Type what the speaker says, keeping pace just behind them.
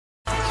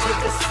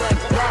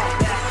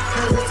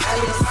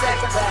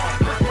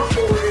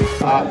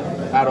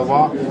Out of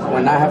all,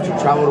 when I have to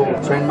travel to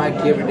train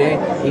Mikey every day,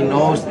 he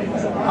knows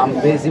I'm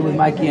busy with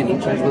Mikey and he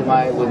trains with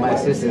my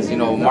assistants. You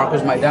know,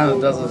 Marcus Maidana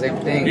does the same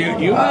thing.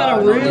 You had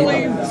a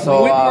really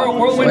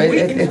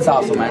it's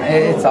awesome, man.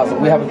 It's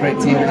awesome. We have a great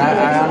team, and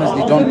I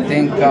honestly don't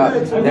think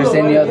there's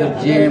any other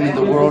gym in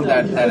the world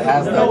that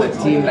has the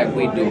team like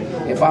we do.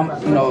 If I'm,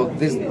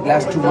 this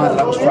last 2 months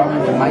I was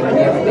traveling with Mikey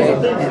every day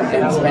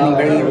and spending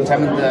very little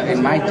time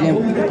in my gym.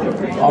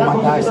 All my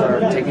guys are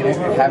taking it,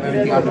 have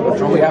everything under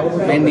control. We have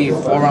many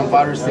 4-round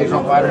fighters,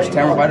 6-round fighters,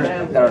 10-round fighters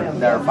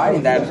that are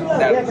fighting that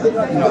have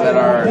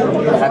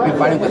been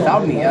fighting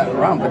without me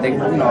around, but they're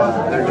doing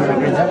a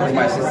great job.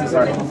 My assistants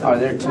are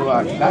there to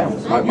guide them.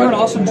 You're an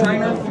awesome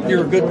trainer.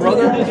 You're a good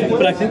brother,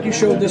 but I think you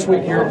showed this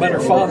week you're a better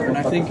father, and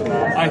I think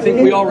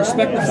we all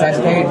respect the fact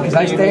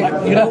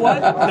that you know what?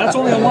 That's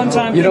only a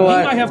one-time thing. He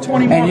might have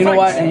 20 more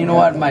fights. And you know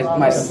what?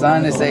 My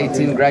son is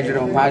 18,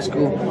 graduated from high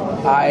school.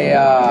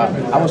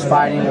 I was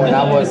fighting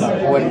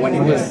when he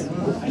was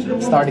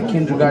started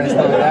kindergarten and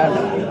stuff like that.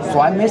 So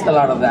I missed a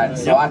lot of that.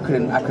 So I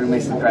couldn't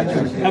miss the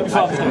graduation. Happy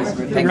Father's Day.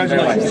 Thank you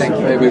very much. Thank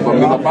you. Mi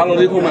papá lo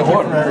dijo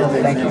mejor.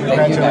 Thank you.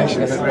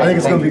 Congratulations. I think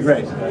it's going to be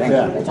great.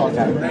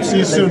 Yeah. See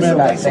you soon, man.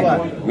 Thanks a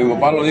lot. Mi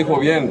papá lo dijo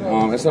bien.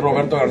 Ese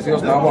Roberto García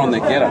está por donde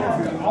quiera.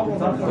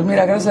 Pues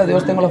mira, gracias a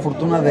Dios tengo la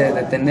fortuna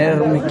de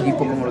tener un equipo,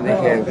 como lo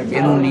dije,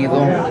 bien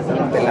unido,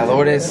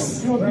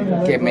 peleadores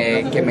que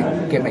me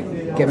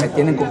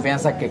tienen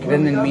confianza, que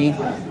creen en mí.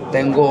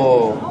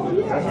 Tengo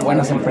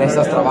buenas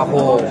empresas,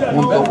 trabajo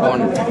junto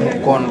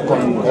con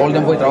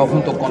Golden Boy, trabajo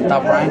junto con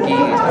Top Rank y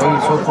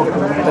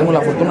tengo la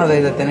fortuna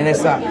de tener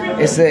esos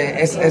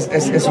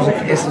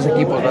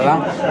equipos,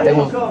 ¿verdad?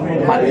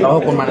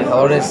 Trabajo con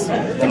manejadores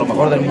de lo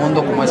mejor del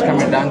mundo, como es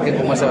Cameron Duncan,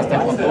 como es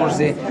Sebastián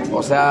Contursi,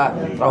 o sea,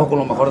 trabajo con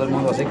lo mejor del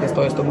mundo, así que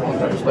estoy muy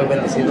contento, estoy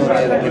bendecido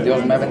de que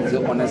Dios me ha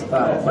bendecido con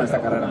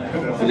esta carrera.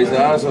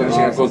 Felicidades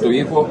con tu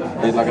hijo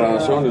y la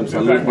graduación, un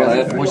saludo para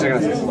él. Muchas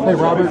gracias. Hey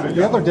Robert,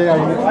 the other day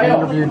I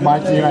interviewed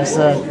Mikey and I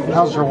said,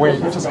 how's your weight?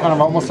 Just kind of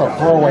almost a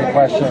throwaway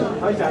question.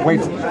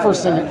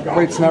 First thing,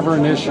 weight's never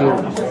an issue.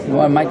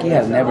 Well, Mikey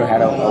has never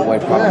had a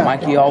weight problem. Yeah.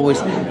 Mikey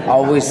always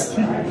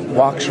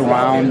walks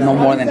around no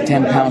more than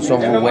 10 pounds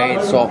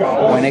overweight. So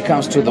when it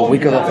comes to the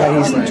week of the fight,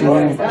 he's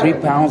 2-3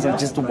 pounds of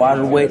just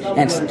water weight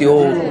and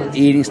still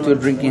eating, still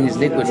drinking his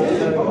liquids.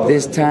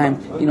 This time,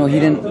 he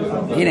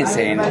didn't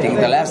say anything.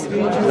 The last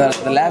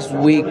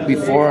week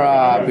before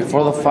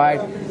the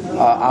fight,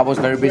 I was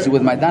very busy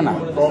with Maidana,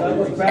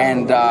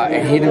 and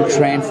he didn't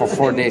train for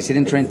 4 days. He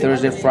didn't train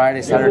Thursday,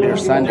 Friday, Saturday, or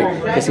Sunday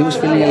because he was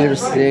feeling a little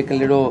sick, a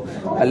little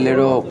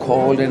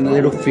cold, and a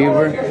little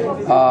fever.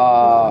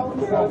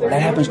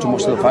 That happens to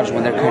most of the fighters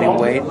when they're cutting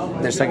weight.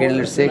 They start getting a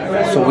little sick.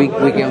 So we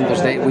gave him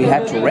those days. We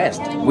had to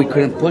rest. We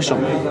couldn't push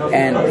him,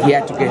 and he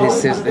had to get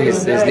his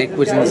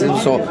liquids in the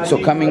system. So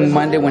coming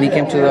Monday when he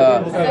came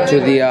to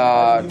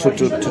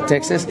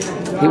Texas,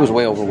 he was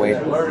way overweight.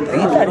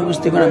 He thought he was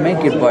still going to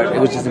make it, but it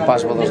was just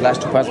impossible. Those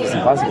last 2 fights was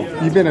impossible.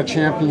 You've been a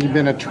champion. You've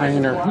been a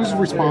trainer. Whose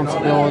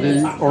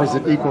responsibility, or is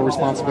it equal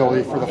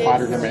responsibility for the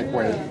fighter to make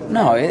weight?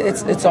 No,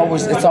 it's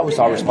always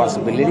our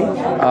responsibility.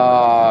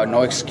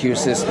 No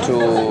excuses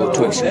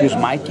to excuse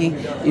Mikey.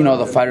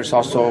 The fighters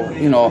also.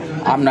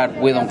 I'm not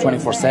with them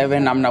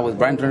 24/7. I'm not with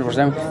Brian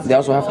 24/7. They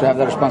also have to have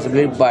that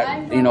responsibility. But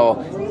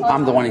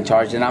I'm the one in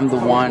charge, and I'm the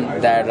one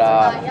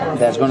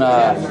that's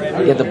gonna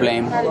get the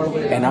blame.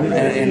 And I'm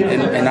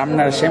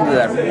not ashamed of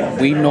that.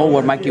 We know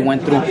what Mikey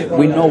went through.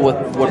 We know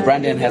what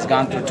Brandon has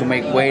gone through to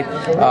make weight.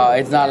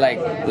 It's not like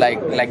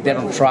they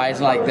don't try. It's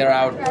not like they're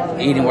out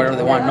eating whatever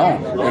they want. No,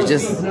 it's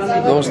just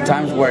those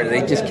times where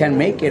they just can't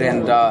make it,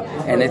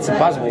 and it's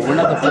impossible. We're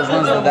not the first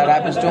ones that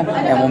happens to,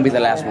 and won't be the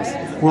last ones.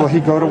 Will he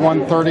go to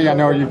 130? I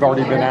know you've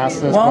already been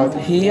asked this. Well,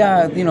 but he,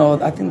 I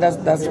think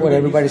that's what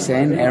everybody's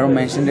saying. Aaron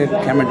mentioned it.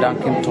 Cameron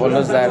Duncan told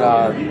us that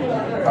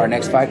our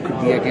next fight could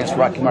be against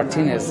Rocky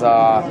Martinez.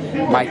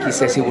 Mikey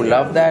says he would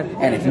love that,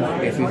 and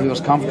if he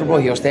was comfortable,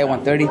 he'll stay at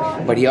 130.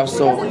 But he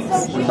also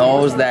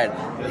knows that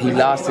he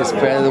lost his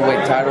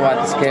featherweight title at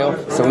the scale,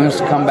 so he wants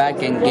to come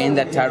back and gain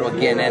that title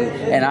again.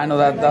 And I know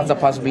that's a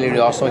possibility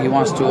also. He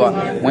wants to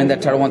win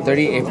that title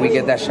 130 if we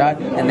get that shot,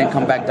 and then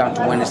come back down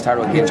to win his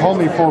title again. He told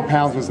me 4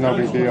 pounds was no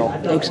big deal.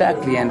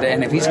 Exactly, and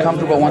if he's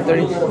comfortable at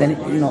 130, then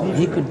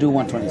he could do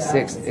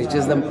 126. It's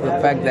just the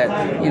fact that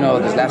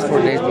these last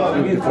 4 days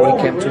before he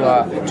came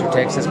to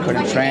Texas,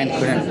 couldn't train,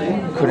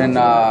 couldn't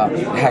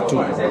had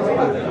to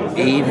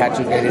eat, had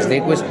to get his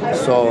liquids,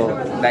 so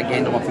that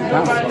gained him a few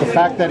pounds. The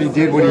fact that he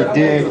did what he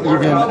did,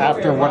 even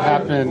after what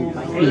happened,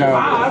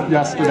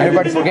 yesterday.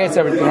 Everybody forgets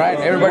everything, right?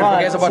 Everybody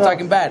forgets about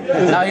talking bad.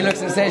 Now he looks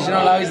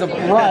sensational. Now he's one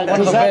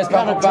of the best.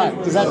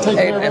 Does that take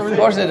care of everything? Of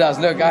course it does.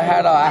 Look, I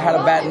had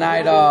a bad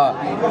night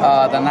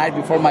the night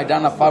before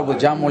Maidana fought with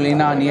John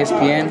Molina on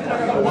ESPN.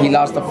 He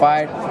lost the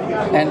fight,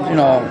 and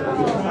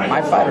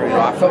my fighter,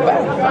 I feel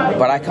bad.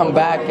 But I come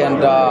back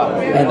and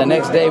the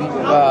next day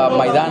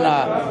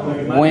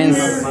Maidana wins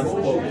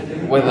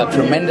with a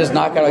tremendous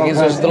knockout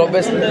against Jose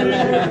Lopez.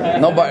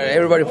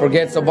 Everybody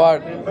forgets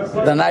about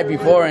the night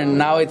before, and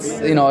now it's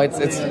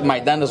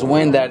Maidana's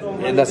win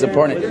that's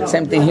important.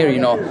 Same thing here,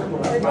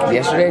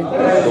 yesterday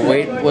the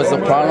weight was the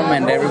problem,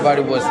 and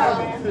everybody was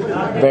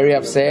very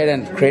upset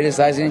and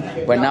criticizing.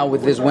 But now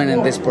with this win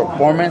and this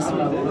performance,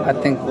 I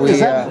think we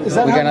got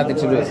nothing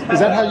to lose. Is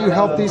that how you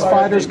help these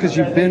fighters? Because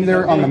you've been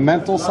there on the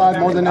mental side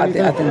more than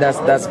anything. I think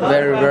that's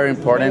very, very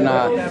important.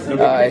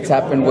 It's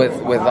happened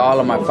with all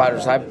of my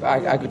fighters.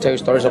 I could tell you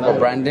stories about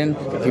Brandon.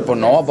 People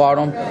know about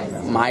him.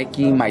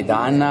 Mikey,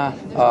 Maidana.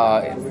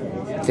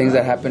 Things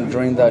that happen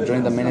during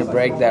the minute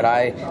break that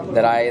I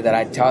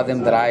tell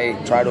them, that I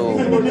try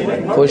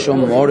to push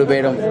them,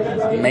 motivate them,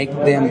 make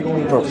them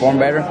perform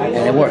better,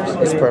 and it works.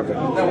 It's perfect.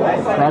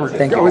 Robert,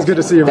 thank you. Always good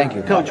to see you. Thank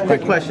you, Coach.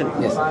 Quick question.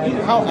 Yes.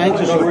 How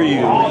anxious were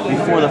you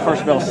before the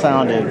first bell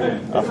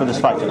sounded for this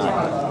fight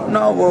tonight?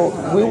 No, well,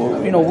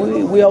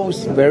 we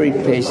always very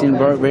patient,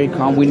 very, very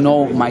calm. We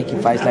know Mikey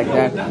fights like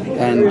that,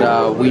 and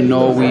we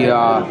know we're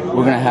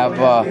gonna have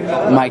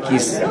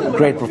Mikey's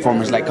great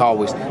performance like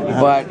always.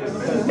 But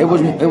it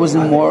wasn't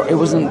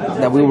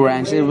that we were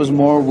anxious. It was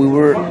more we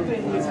were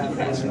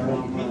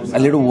a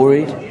little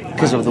worried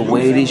because of the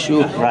weight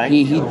issue. Right.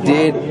 He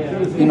did,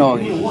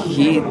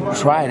 he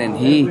tried and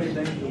he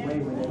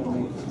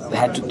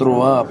had to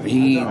throw up.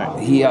 He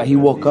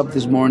woke up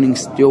this morning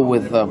still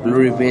with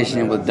blurry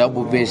vision, with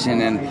double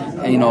vision, and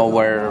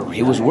where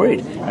he was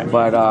worried.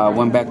 But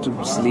went back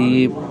to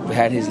sleep,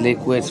 had his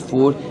liquids,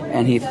 food,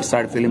 and he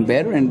started feeling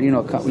better. And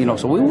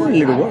so we were a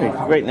little worried.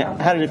 Great. Now,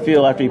 how did it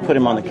feel after you put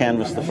him on the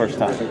canvas the first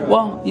time?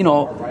 Well,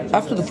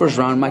 after the first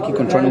round, Mikey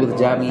controlling with the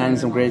jab and landing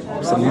some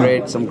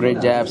great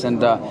jabs, and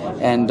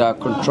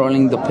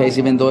controlling the pace.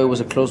 Even though it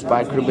was a close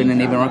fight, could have been an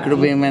even round, could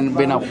have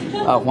been a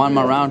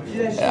Juanma round.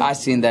 I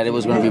seen that it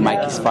was going to be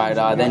Mikey's fight.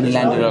 Then he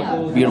landed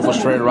a beautiful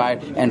straight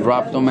right and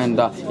dropped him. And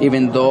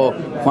even though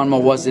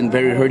Juanma wasn't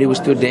very hurt, he was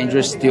still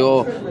dangerous.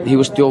 He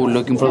was still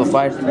looking for the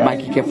fight.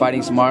 Mikey kept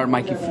fighting smart.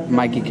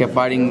 Mikey kept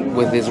fighting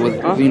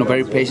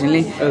very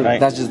patiently. Right.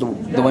 That's just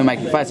the way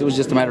Mikey fights. It was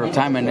just a matter of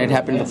time, and it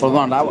happened in the fourth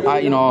round.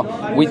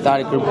 We thought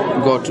it could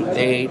go to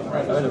 8,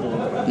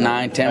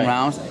 9, 10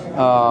 rounds.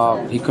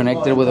 He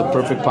connected with a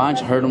perfect punch,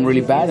 hurt him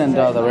really bad, and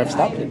the ref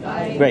stopped it.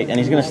 Great. And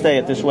he's going to stay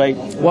at this weight?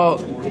 Well,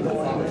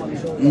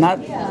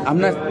 I'm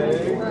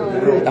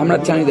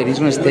not telling you that he's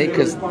going to stay,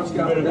 because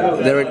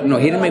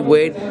he didn't make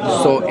weight.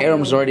 So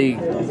Arum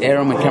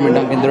and Cameron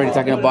Duncan, they're already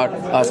talking about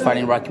us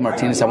fighting Rocky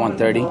Martinez at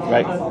 130.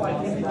 Right.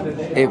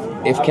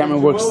 If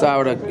Cameron works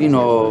out a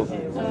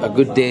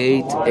good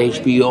date,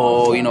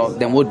 HBO,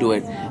 then we'll do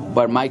it.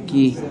 But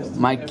Mikey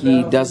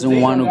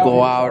doesn't want to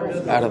go out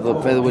of the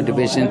featherweight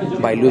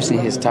division by losing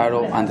his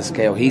title on the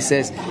scale. He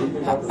says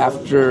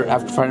after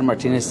fighting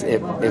Martinez,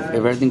 if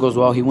everything goes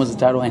well, he wins the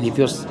title, and he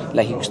feels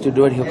like he can still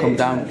do it. He'll come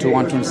down to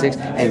 126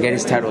 and get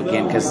his title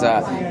again, because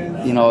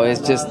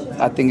it's just,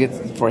 I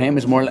think for him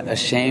it's more a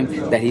shame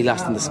that he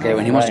lost on the scale,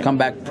 and he wants to come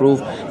back, prove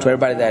to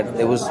everybody that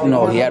it was,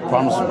 he had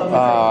problems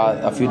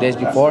a few days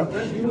before,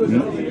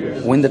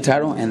 win the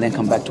title, and then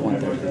come back to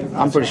 130.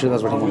 I'm pretty sure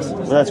that's what he wants.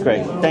 Well, that's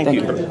great. Thank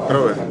you.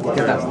 Robert,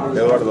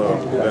 Eduardo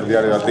del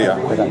diario García.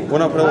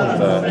 Una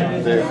pregunta,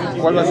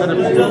 ¿cuál va a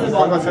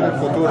ser el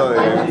futuro de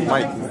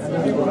Mike?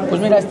 Pues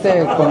mira,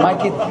 con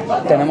Mikey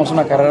tenemos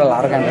una carrera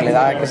larga. En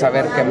realidad hay que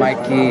saber que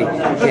Mikey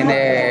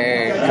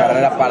tiene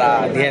carrera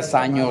para 10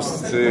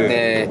 años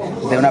de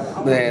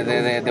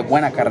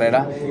buena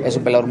carrera. Es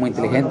un peleador muy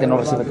inteligente, no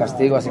recibe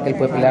castigo, así que él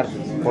puede pelear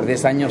por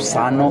 10 años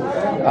sano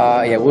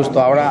y a gusto.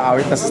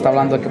 Ahorita se está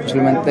hablando de que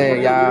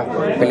posiblemente ya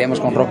peleemos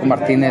con Rocky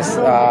Martínez.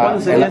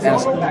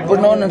 Pues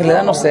no, en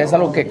realidad no sé, es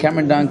algo que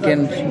Cameron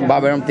Duncan va a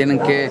ver, tienen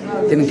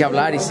que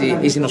hablar, y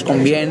si nos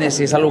conviene,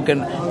 si es algo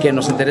que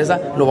nos interesa,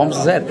 lo vamos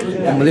a hacer.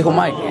 Como dijo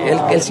Mike,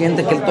 él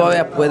siente que él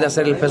todavía puede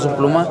hacer el peso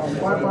pluma,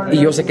 y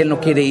yo sé que él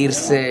no quiere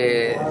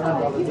irse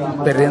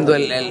perdiendo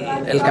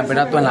el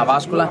campeonato en la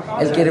báscula.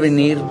 Él quiere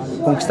venir,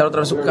 conquistar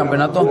otra vez su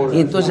campeonato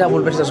y entonces ya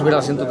volverse a subir a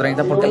la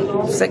 130, porque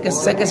sé que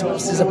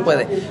sí se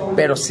puede,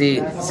 pero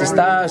si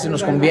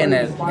nos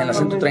conviene en la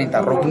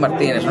 130 Rocky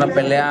Martínez, una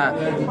pelea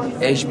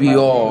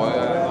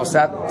HBO, o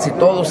sea, si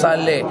todo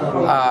sale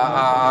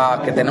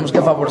a que tenemos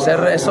que favorecer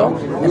eso,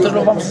 entonces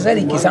lo vamos a hacer,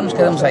 y quizás nos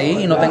quedemos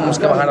ahí y no tengamos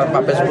que bajar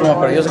a peso pluma.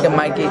 Pero yo sé que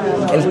Mikey,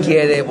 él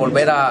quiere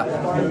volver a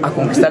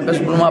conquistar el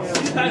peso pluma,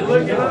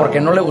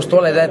 porque no le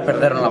gustó la idea de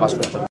perder en la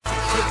báscula.